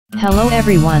Hello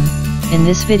everyone, in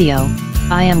this video,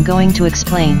 I am going to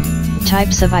explain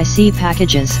types of IC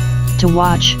packages. To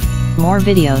watch more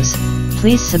videos,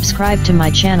 please subscribe to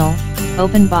my channel,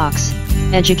 Open Box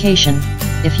Education.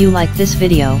 If you like this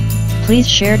video, please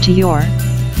share to your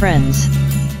friends.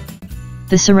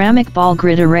 The ceramic ball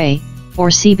grid array, or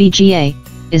CBGA,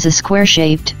 is a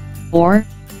square-shaped, or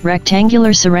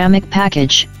rectangular ceramic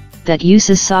package that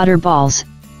uses solder balls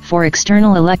for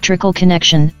external electrical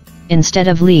connection instead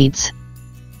of leads.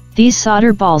 These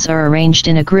solder balls are arranged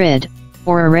in a grid,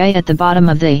 or array at the bottom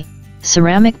of the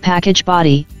ceramic package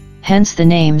body, hence the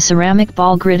name ceramic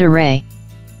ball grid array.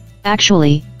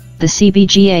 Actually, the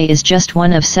CBGA is just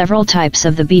one of several types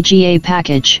of the BGA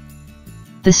package.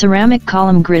 The ceramic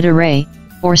column grid array,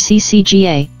 or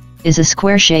CCGA, is a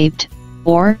square-shaped,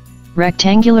 or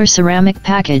rectangular ceramic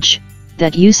package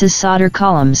that uses solder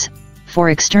columns for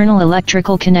external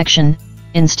electrical connection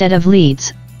instead of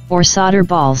leads or solder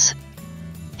balls.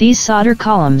 These solder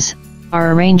columns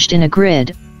are arranged in a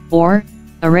grid, or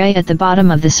array at the bottom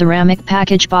of the ceramic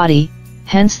package body,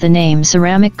 hence the name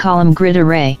ceramic column grid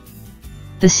array.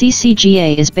 The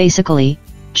CCGA is basically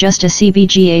just a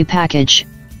CBGA package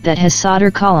that has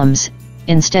solder columns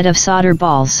instead of solder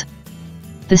balls.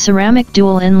 The ceramic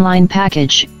dual inline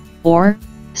package, or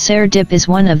CERDIP, is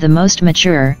one of the most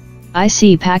mature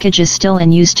IC packages still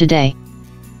in use today.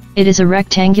 It is a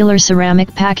rectangular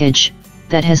ceramic package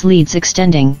that has leads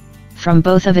extending from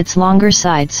both of its longer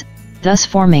sides, thus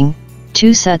forming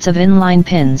two sets of inline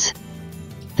pins.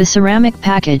 The ceramic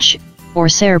package, or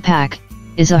CERPACK,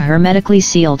 is a hermetically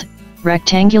sealed,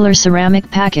 rectangular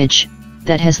ceramic package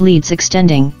that has leads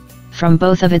extending from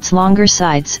both of its longer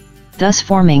sides, thus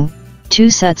forming two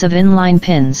sets of inline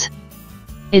pins.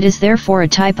 It is therefore a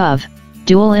type of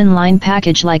dual inline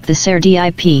package like the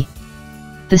SSBGA.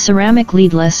 The ceramic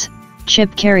leadless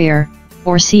chip carrier,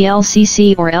 or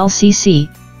CLCC or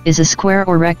LCC, is a square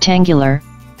or rectangular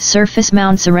surface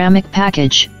mount ceramic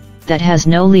package that has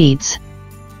no leads.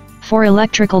 For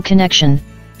electrical connection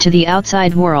to the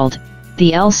outside world,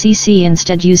 the LCC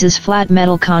instead uses flat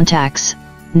metal contacts,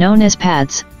 known as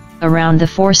pads, around the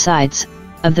four sides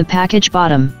of the package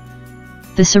bottom.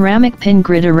 The ceramic pin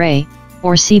grid array,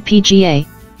 or CPGA,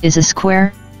 is a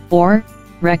square, or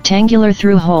rectangular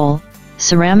through-hole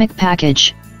ceramic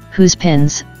package whose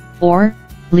pins, or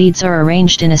leads, are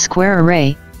arranged in a square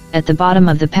array at the bottom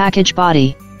of the package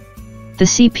body. The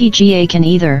CPGA can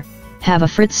either have a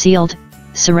frit-sealed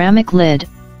ceramic lid,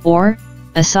 or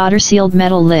a solder-sealed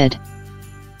metal lid.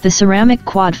 The ceramic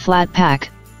quad flat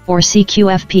pack, or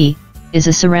CQFP, is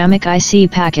a ceramic IC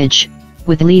package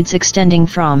with leads extending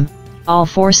from all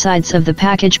four sides of the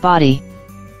package body.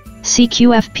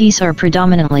 CQFPs are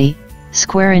predominantly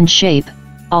square in shape,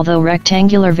 although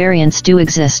rectangular variants do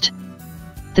exist.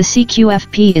 The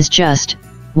CQFP is just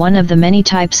one of the many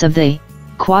types of the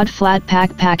quad flat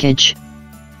pack package.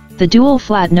 The dual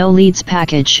flat no leads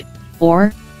package,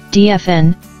 or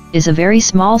DFN, is a very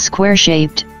small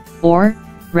square-shaped, or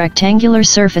rectangular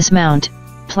surface mount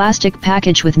plastic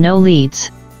package with no leads.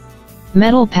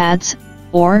 Metal pads,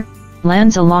 or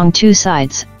lands along two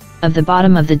sides of the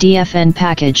bottom of the DFN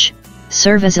package,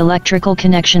 serve as electrical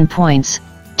connection points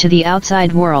to the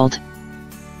outside world.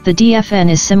 The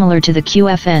DFN is similar to the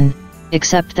QFN,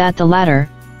 except that the latter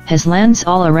has lands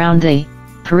all around the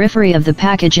periphery of the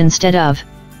package instead of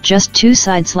just two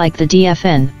sides like the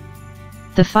DFN.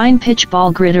 The fine pitch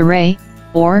ball grid array,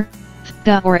 or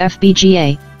FBGA or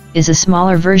FBGA, is a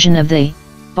smaller version of the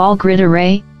ball grid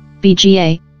array,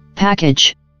 BGA,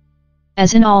 package.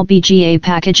 As in all BGA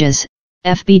packages,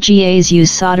 FBGAs use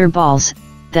solder balls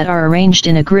that are arranged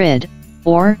in a grid,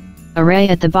 or array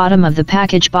at the bottom of the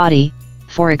package body,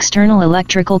 for external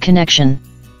electrical connection.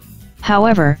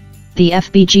 However, the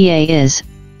FBGA is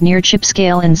near chip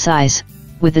scale in size,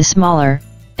 with a smaller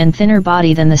and thinner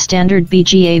body than the standard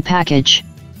BGA package.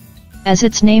 As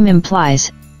its name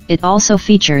implies, it also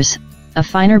features a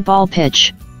finer ball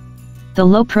pitch. The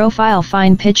low-profile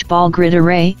fine pitch ball grid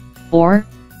array, or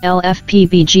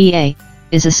LFBGA,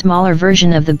 is a smaller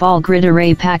version of the ball grid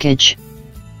array package.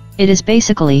 It is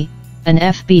basically an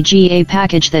FBGA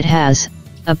package that has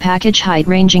a package height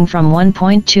ranging from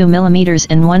 1.2 mm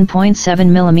and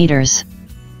 1.7 mm.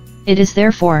 It is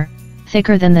therefore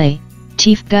thicker than the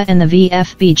TFBGA and the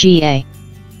FBGA.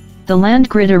 The land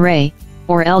grid array,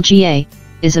 or LGA,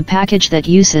 is a package that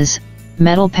uses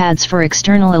metal pads for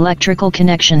external electrical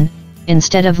connection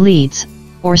instead of leads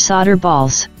or solder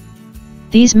balls.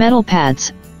 These metal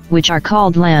pads, which are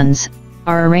called lands,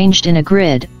 are arranged in a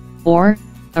grid, or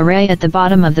array at the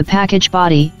bottom of the package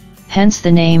body, hence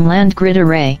the name land grid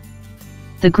array.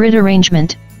 The grid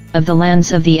arrangement of the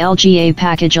lands of the LGA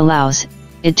package allows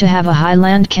it to have a high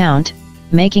land count,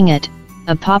 making it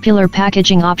a popular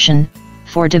packaging option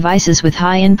for devices with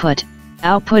high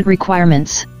input-output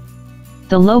requirements.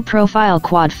 The low-profile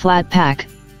quad flat pack,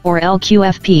 or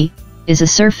LQFP, is a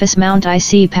surface mount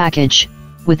IC package,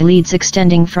 with leads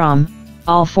extending from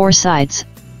all four sides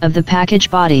of the package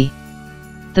body.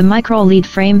 The micro lead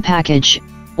frame package,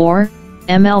 or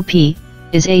MLP,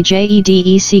 is a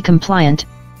JEDEC compliant,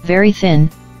 very thin,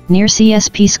 near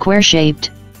CSP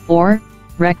square-shaped, or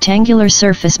rectangular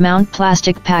surface mount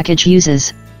plastic package.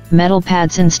 Uses metal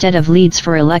pads instead of leads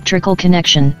for electrical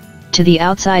connection to the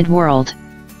outside world.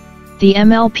 The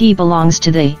MLP belongs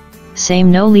to the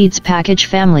same no leads package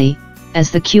family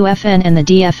as the QFN and the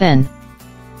DFN.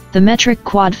 The metric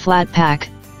quad flat pack,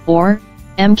 or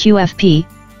MQFP,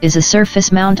 is a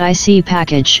surface mount IC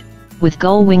package with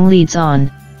gull wing leads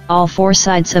on all four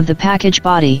sides of the package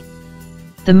body.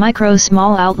 The micro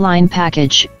small outline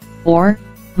package, or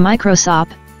MSOP,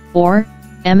 or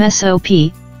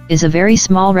MSOP, is a very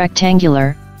small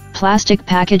rectangular plastic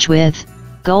package with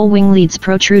gull wing leads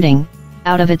protruding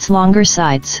out of its longer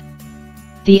sides.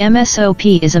 The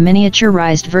MSOP is a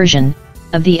miniaturized version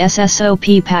of the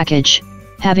SSOP package,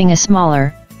 having a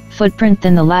smaller footprint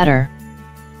than the latter.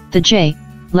 The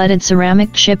J-leaded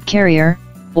ceramic chip carrier,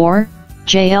 or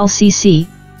JLCC,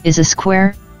 is a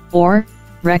square, or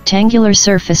rectangular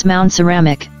surface mount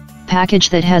ceramic package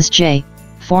that has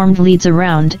J-formed leads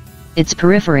around its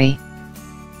periphery.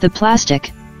 The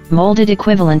plastic, molded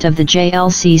equivalent of the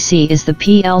JLCC is the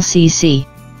PLCC.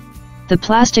 The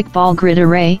plastic ball grid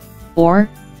array, or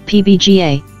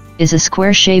PBGA, is a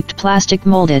square-shaped plastic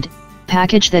molded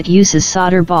package that uses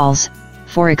solder balls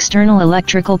for external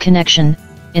electrical connection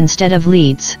instead of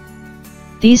leads.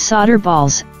 These solder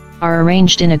balls are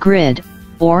arranged in a grid,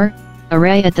 or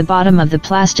array at the bottom of the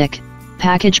plastic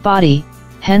package body,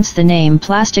 hence the name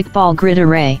plastic ball grid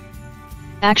array.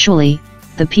 Actually,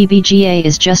 the PBGA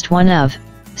is just one of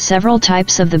several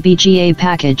types of the BGA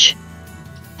package.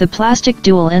 The plastic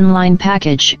dual inline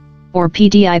package, or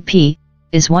PDIP,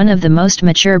 is one of the most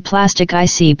mature plastic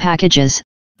IC packages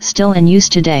still in use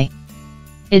today.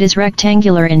 It is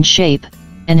rectangular in shape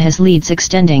and has leads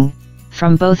extending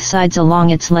from both sides along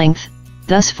its length,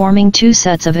 thus forming two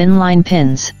sets of inline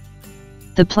pins.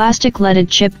 The plastic leaded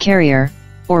chip carrier,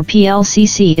 or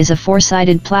PLCC, is a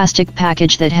four-sided plastic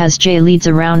package that has J-leads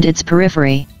around its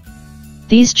periphery.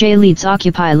 These J-leads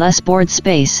occupy less board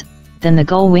space than the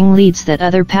gull wing leads that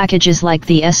other packages like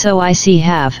the SOIC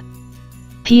have.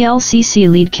 PLCC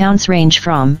lead counts range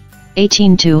from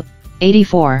 18 to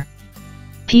 84.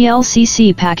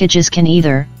 PLCC packages can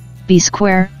either be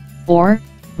square or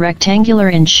rectangular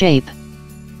in shape.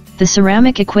 The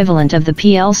ceramic equivalent of the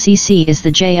PLCC is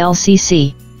the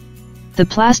JLCC. The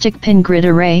plastic pin grid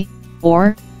array,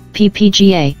 or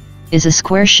PPGA, is a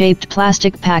square-shaped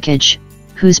plastic package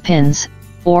whose pins,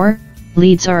 or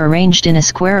leads, are arranged in a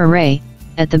square array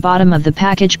at the bottom of the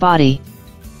package body.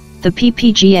 The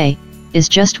PPGA is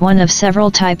just one of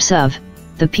several types of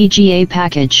the PGA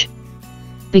package.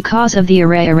 Because of the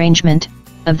array arrangement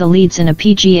of the leads in a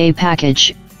PGA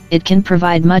package, it can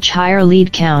provide much higher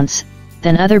lead counts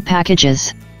than other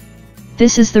packages.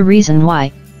 This is the reason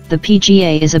why the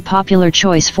PGA is a popular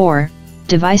choice for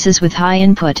devices with high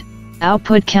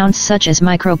input-output counts such as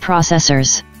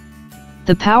microprocessors.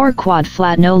 The Power Quad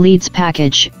Flat No Leads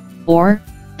package, or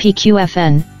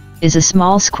PQFN, is a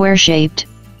small square-shaped,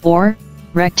 or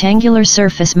rectangular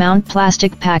surface mount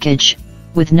plastic package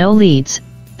with no leads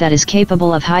that is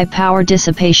capable of high power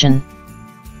dissipation.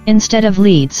 Instead of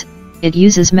leads, it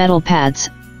uses metal pads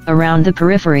around the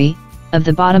periphery of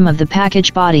the bottom of the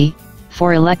package body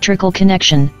for electrical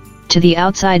connection to the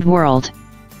outside world.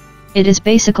 It is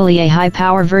basically a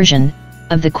high-power version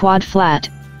of the quad flat,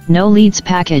 no leads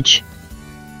package.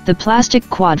 The plastic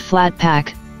quad flat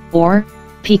pack, or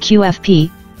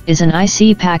PQFP, is an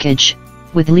IC package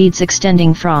with leads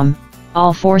extending from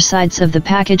all four sides of the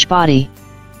package body.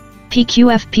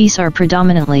 PQFPs are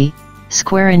predominantly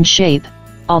square in shape,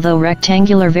 although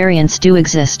rectangular variants do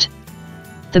exist.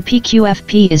 The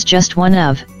PQFP is just one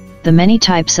of the many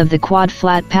types of the quad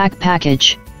flat pack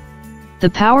package. The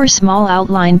Power Small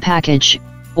Outline package,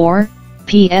 or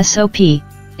PSOP,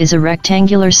 is a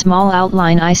rectangular small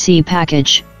outline IC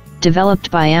package developed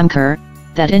by Amkor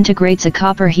that integrates a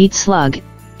copper heat slug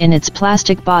in its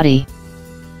plastic body.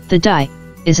 The die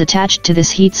is attached to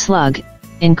this heat slug,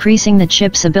 increasing the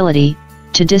chip's ability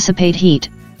to dissipate heat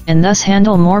and thus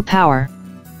handle more power.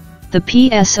 The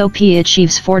PSOP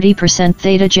achieves 40%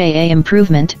 theta JA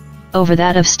improvement over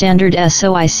that of standard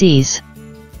SOICs.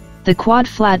 The Quad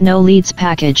Flat No Leads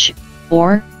package,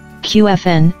 or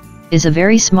QFN, is a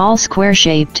very small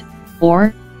square-shaped,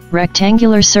 or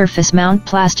rectangular surface mount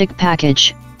plastic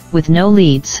package, with no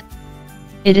leads.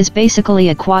 It is basically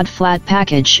a quad flat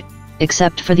package,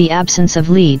 except for the absence of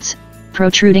leads,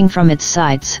 protruding from its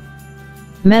sides.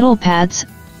 Metal pads,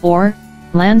 or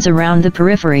lands around the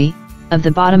periphery of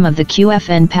the bottom of the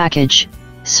QFN package,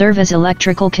 serve as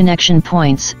electrical connection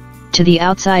points to the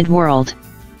outside world.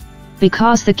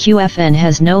 Because the QFN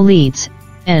has no leads,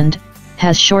 and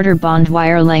has shorter bond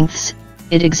wire lengths,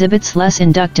 it exhibits less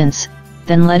inductance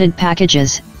than leaded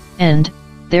packages, and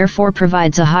therefore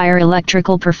provides a higher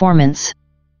electrical performance.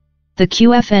 The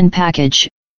QFN package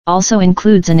also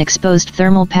includes an exposed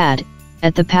thermal pad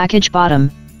at the package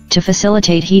bottom to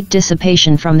facilitate heat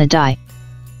dissipation from the die.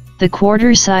 The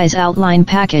quarter size outline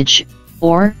package,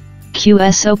 or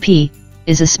QSOP,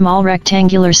 is a small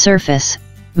rectangular surface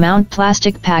mount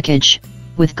plastic package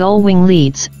with gull wing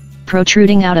leads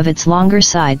protruding out of its longer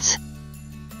sides.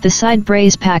 The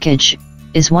Sidebraze package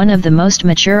is one of the most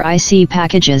mature IC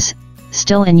packages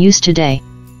still in use today.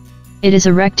 It is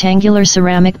a rectangular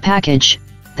ceramic package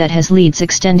that has leads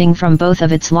extending from both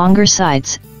of its longer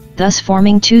sides, thus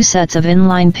forming two sets of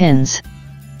inline pins.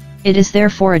 It is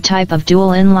therefore a type of dual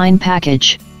inline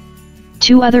package.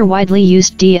 Two other widely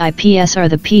used DIPs are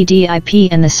the PDIP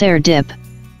and the CERDIP.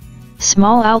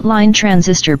 Small outline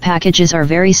transistor packages are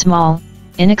very small,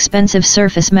 inexpensive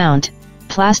surface mount,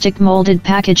 plastic molded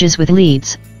packages with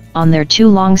leads on their two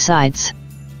long sides.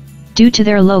 Due to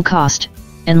their low cost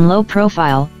and low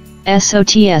profile,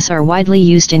 SOTs are widely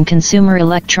used in consumer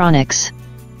electronics.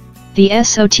 The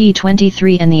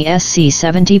SOT23 and the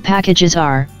SC70 packages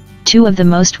are two of the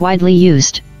most widely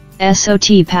used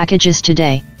SOT packages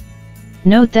today.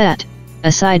 Note that,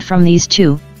 aside from these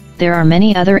two, there are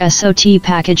many other SOT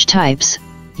package types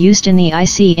used in the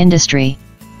IC industry.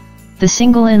 The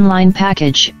single inline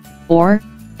package, or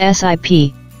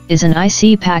SIP, is an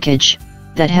IC package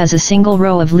that has a single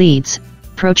row of leads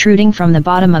protruding from the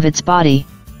bottom of its body.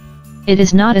 It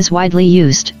is not as widely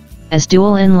used as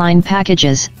dual inline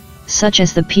packages, such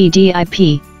as the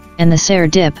PDIP and the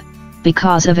CERDIP,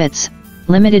 because of its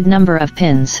limited number of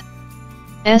pins.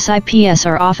 SIPs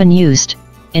are often used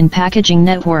in packaging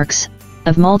networks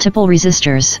of multiple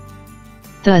resistors.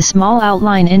 The small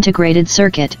outline integrated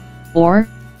circuit, or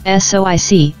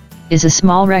SOIC, is a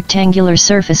small rectangular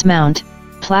surface mount,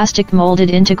 plastic molded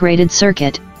integrated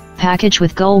circuit package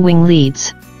with gull wing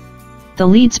leads. The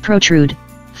leads protrude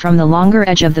from the longer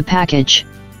edge of the package.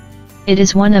 It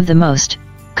is one of the most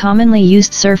commonly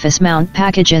used surface mount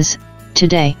packages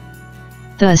today.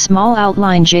 The small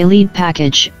outline J-lead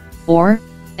package, or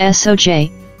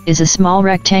SOJ, is a small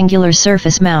rectangular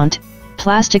surface mount,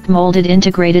 plastic molded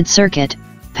integrated circuit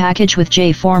package with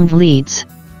J-formed leads.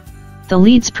 The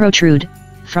leads protrude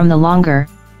from the longer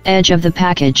edge of the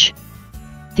package.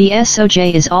 The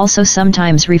SOJ is also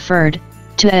sometimes referred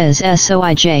to as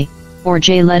SOIJ, or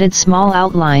J-leaded small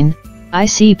outline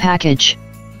IC package.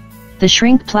 The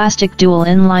shrink plastic dual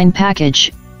inline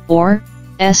package, or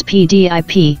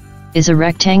SPDIP, is a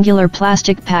rectangular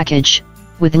plastic package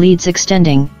with leads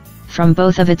extending from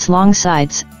both of its long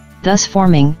sides, thus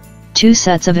forming two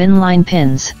sets of inline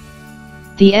pins.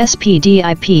 The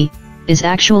SPDIP is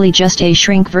actually just a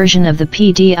shrink version of the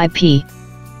PDIP.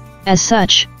 As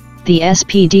such, the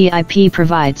SPDIP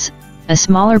provides a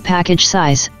smaller package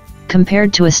size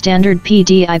compared to a standard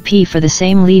PDIP for the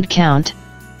same lead count.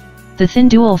 The thin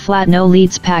dual flat no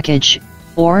leads package,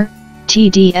 or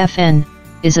TDFN,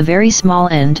 is a very small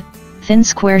end, thin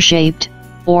square-shaped,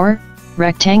 or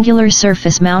rectangular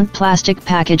surface mount plastic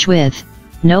package with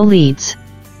no leads.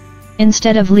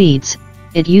 Instead of leads,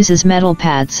 it uses metal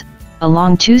pads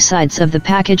along two sides of the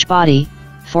package body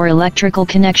for electrical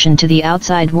connection to the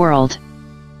outside world.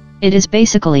 It is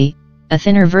basically a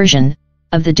thinner version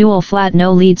of the dual flat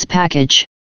no leads package.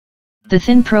 The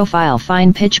thin profile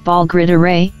fine pitch ball grid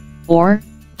array, or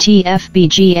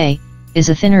TFBGA, is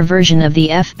a thinner version of the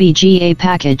FBGA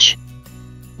package.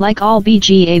 Like all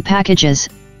BGA packages,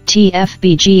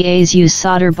 TFBGAs use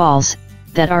solder balls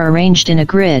that are arranged in a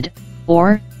grid,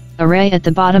 or array at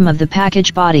the bottom of the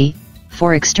package body,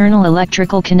 for external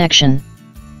electrical connection.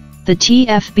 The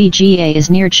TFBGA is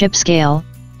near chip scale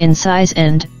in size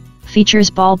and features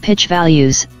ball pitch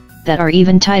values that are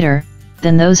even tighter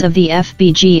than those of the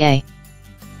FBGA.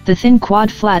 The thin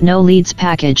quad flat no leads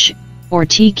package, or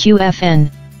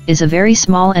TQFN, is a very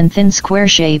small and thin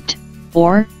square-shaped,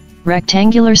 or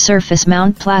rectangular surface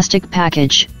mount plastic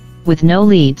package with no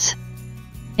leads.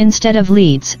 Instead of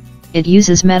leads, it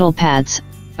uses metal pads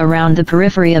around the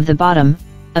periphery of the bottom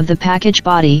of the package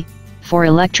body for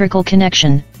electrical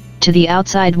connection to the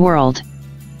outside world.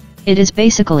 It is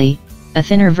basically a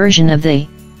thinner version of the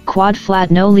quad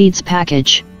flat no leads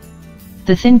package. The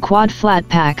The Thin Quad Flat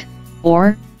Pack,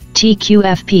 or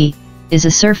TQFP, is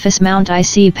a surface mount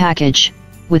IC package,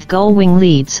 with gull wing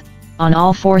leads, on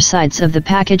all four sides of the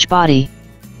package body.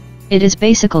 It is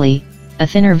basically a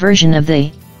thinner version of the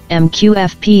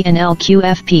MQFP and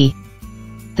LQFP.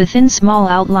 The Thin Small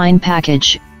Outline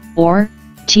Package, or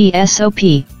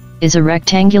TSOP, is a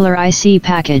rectangular IC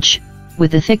package,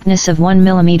 with a thickness of 1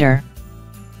 mm.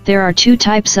 There are two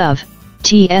types of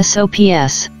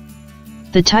TSOPs.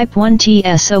 The Type 1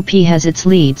 TSOP has its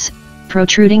leads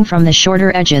protruding from the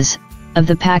shorter edges of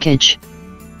the package.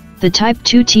 The Type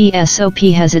 2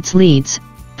 TSOP has its leads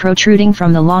protruding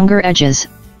from the longer edges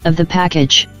of the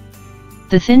package.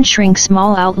 The Thin Shrink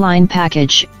Small Outline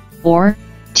Package, or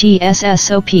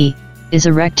TSSOP, is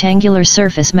a rectangular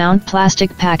surface mount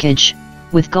plastic package,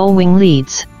 with gull wing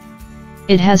leads.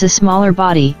 It has a smaller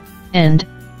body, and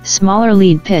smaller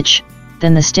lead pitch,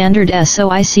 than the standard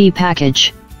SOIC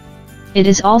package. It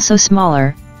is also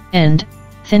smaller, and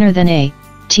thinner than a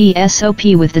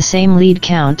TSOP with the same lead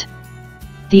count.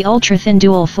 The Ultra-Thin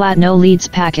Dual Flat No Leads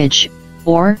Package,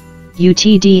 or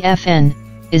UTDFN,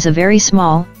 is a very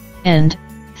small, and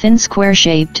thin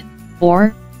square-shaped,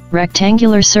 or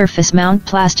rectangular surface mount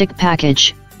plastic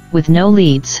package, with no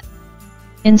leads.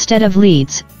 Instead of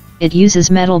leads, it uses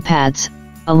metal pads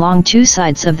along two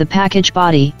sides of the package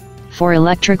body for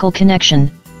electrical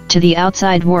connection to the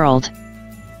outside world.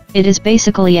 It is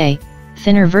basically a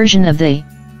thinner version of the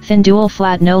Thin Dual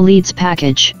Flat No Leads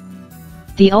Package.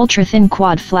 The Ultra-Thin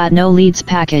Quad Flat No Leads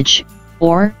Package,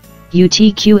 or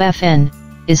UTQFN,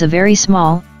 is a very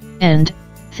small, and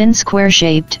thin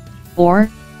square-shaped, or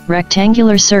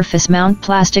rectangular surface mount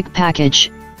plastic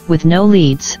package, with no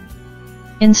leads.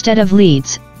 Instead of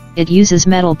leads, it uses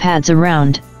metal pads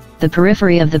around the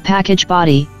periphery of the package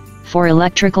body for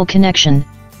electrical connection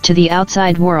to the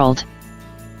outside world.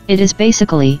 It is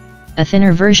basically a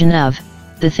thinner version of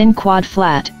the Thin Quad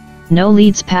Flat No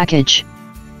Leads Package.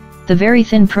 The Very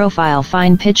Thin Profile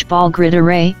Fine Pitch Ball Grid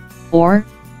Array, or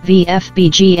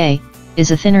VFBGA,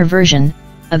 is a thinner version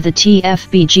of the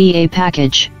FBGA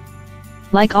package.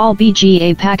 Like all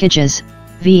BGA packages,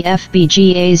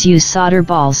 VFBGAs use solder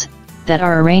balls that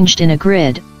are arranged in a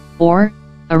grid, or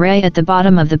array at the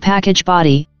bottom of the package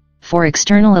body, for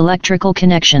external electrical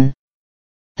connection.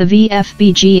 The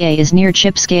VFBGA is near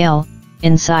chip scale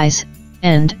in size,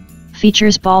 and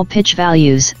features ball pitch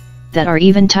values that are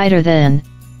even tighter than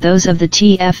those of the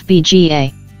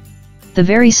FBGA. The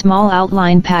Very Small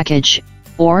Outline Package,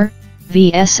 or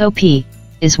VSOP,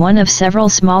 is one of several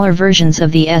smaller versions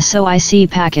of the SOIC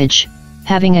package,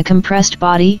 having a compressed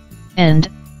body, and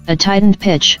a tightened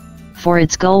pitch, for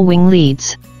its gull wing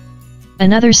leads.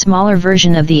 Another smaller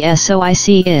version of the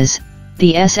SOIC is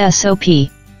the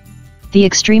SSOP. The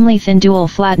Extremely Thin Dual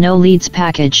Flat No Leads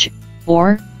Package,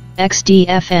 or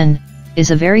XDFN,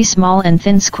 is a very small and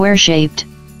thin square-shaped,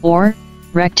 or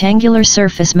rectangular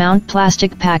surface mount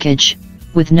plastic package,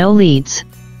 with no leads.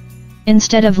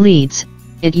 Instead of leads,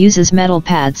 it uses metal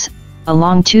pads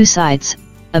along two sides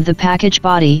of the package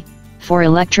body for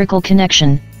electrical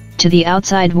connection to the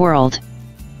outside world.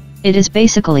 It is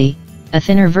basically a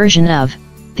thinner version of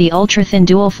the Ultra-Thin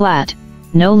Dual Flat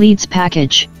No Leads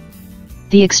Package.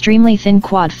 The Extremely Thin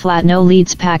Quad Flat No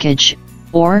Leads Package,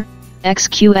 or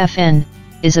XQFN,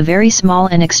 is a very small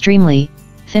and extremely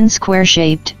thin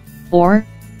square-shaped, or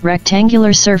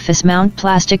rectangular surface mount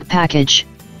plastic package,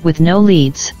 with no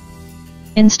leads.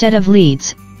 Instead of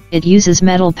leads, it uses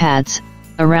metal pads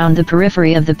around the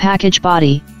periphery of the package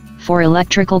body for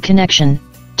electrical connection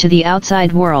to the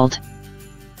outside world.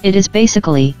 It is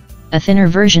basically a thinner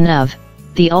version of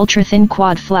the Ultra-Thin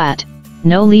Quad Flat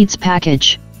No Leads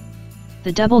Package.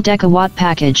 The Double Decawatt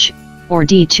Package, or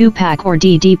D2PAK or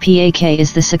DDPAK,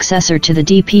 is the successor to the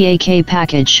DPAK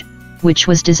package, which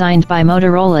was designed by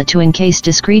Motorola to encase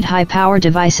discrete high-power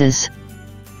devices.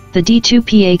 The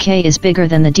D2PAK is bigger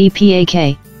than the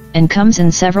DPAK, and comes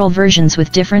in several versions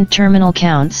with different terminal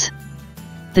counts.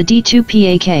 The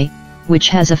D2PAK, which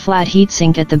has a flat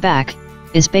heatsink at the back,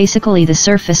 is basically the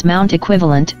surface mount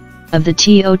equivalent of the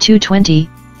TO220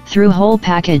 through-hole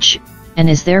package, and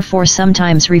is therefore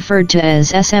sometimes referred to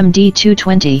as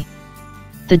SMD220.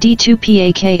 The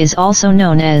D2PAK is also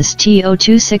known as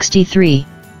TO263.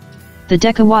 The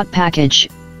Decawatt Package,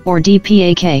 or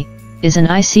DPAK, is an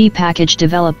IC package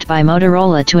developed by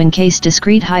Motorola to encase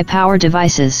discrete high-power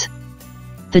devices.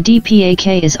 The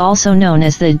DPAK is also known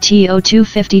as the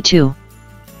TO252.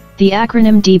 The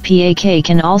acronym DPAK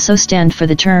can also stand for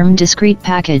the term discrete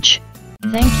package.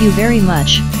 Thank you very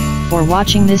much for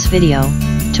watching this video.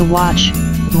 To watch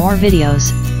more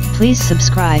videos, please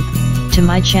subscribe to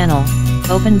my channel,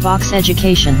 Open Box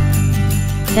Education.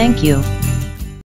 Thank you.